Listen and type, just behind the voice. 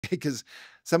because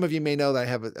some of you may know that I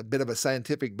have a bit of a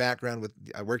scientific background with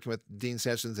working with Dean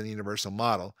Sessions and Universal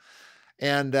Model,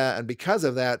 and because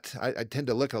of that, I tend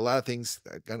to look at a lot of things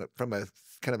kind of from a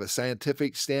kind of a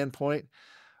scientific standpoint.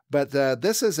 But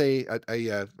this is about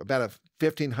a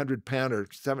 1,500 pound or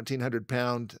 1,700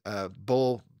 pound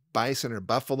bull bison or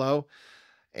buffalo,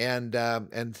 and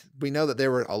we know that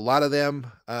there were a lot of them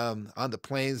on the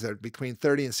plains. There are between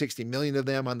 30 and 60 million of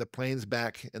them on the plains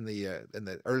back in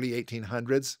the early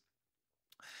 1800s,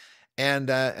 and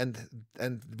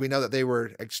we know that they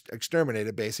were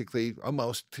exterminated basically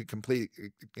almost to complete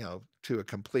to a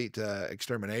complete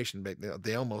extermination. But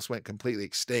they almost went completely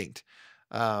extinct.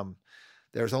 Um,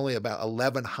 there's only about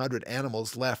 1,100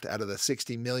 animals left out of the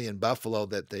 60 million buffalo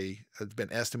that they had been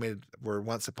estimated were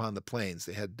once upon the plains.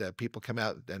 They had people come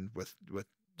out and with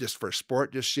just for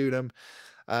sport, just shoot them.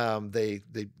 They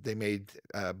made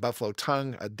buffalo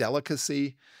tongue a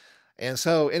delicacy, and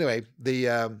so anyway,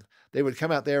 they would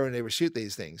come out there and they would shoot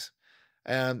these things,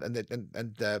 and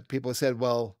people said,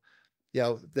 well,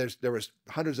 there was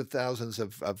hundreds of thousands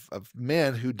of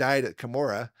men who died at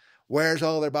Camorra. Where's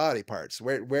all their body parts?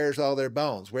 Where's all their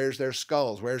bones? Where's their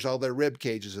skulls? Where's all their rib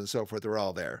cages and so forth? They're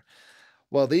all there.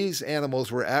 Well, these animals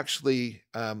were actually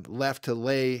left to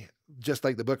lay, just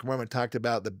like the Book of Mormon talked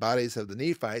about the bodies of the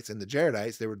Nephites and the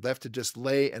Jaredites. They were left to just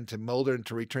lay and to molder and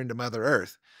to return to Mother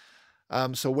Earth.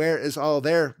 So where is all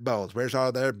their bones? Where's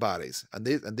all their bodies? And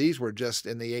these were just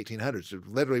in the 1800s,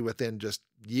 literally within just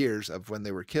years of when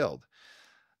they were killed.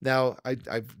 Now,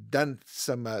 I've done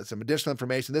some additional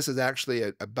information. This is actually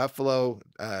a buffalo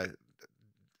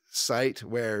site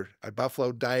where a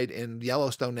buffalo died in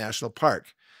Yellowstone National Park.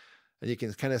 And you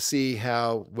can kind of see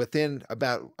how within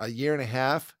about a year and a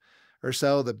half or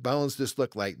so, the bones just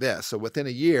look like this. So within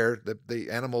a year, the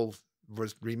animal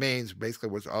remains basically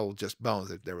was all just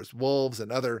bones. There was wolves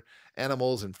and other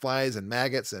animals and flies and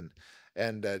maggots and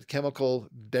chemical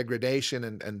degradation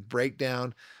and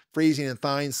breakdown, freezing and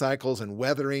thawing cycles and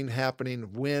weathering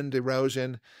happening, wind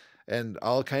erosion, and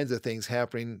all kinds of things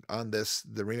happening on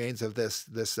the remains of this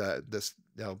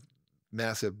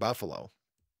massive buffalo.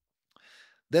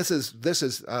 This is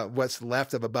what's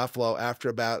left of a buffalo after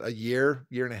about a year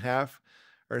and a half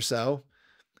or so,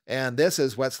 and this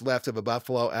is what's left of a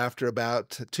buffalo after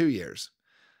about 2 years.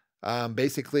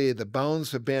 Basically, the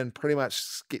bones have been pretty much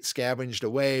scavenged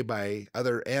away by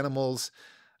other animals.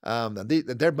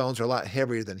 Their bones are a lot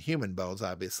heavier than human bones,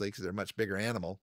 obviously, because they're a much bigger animal.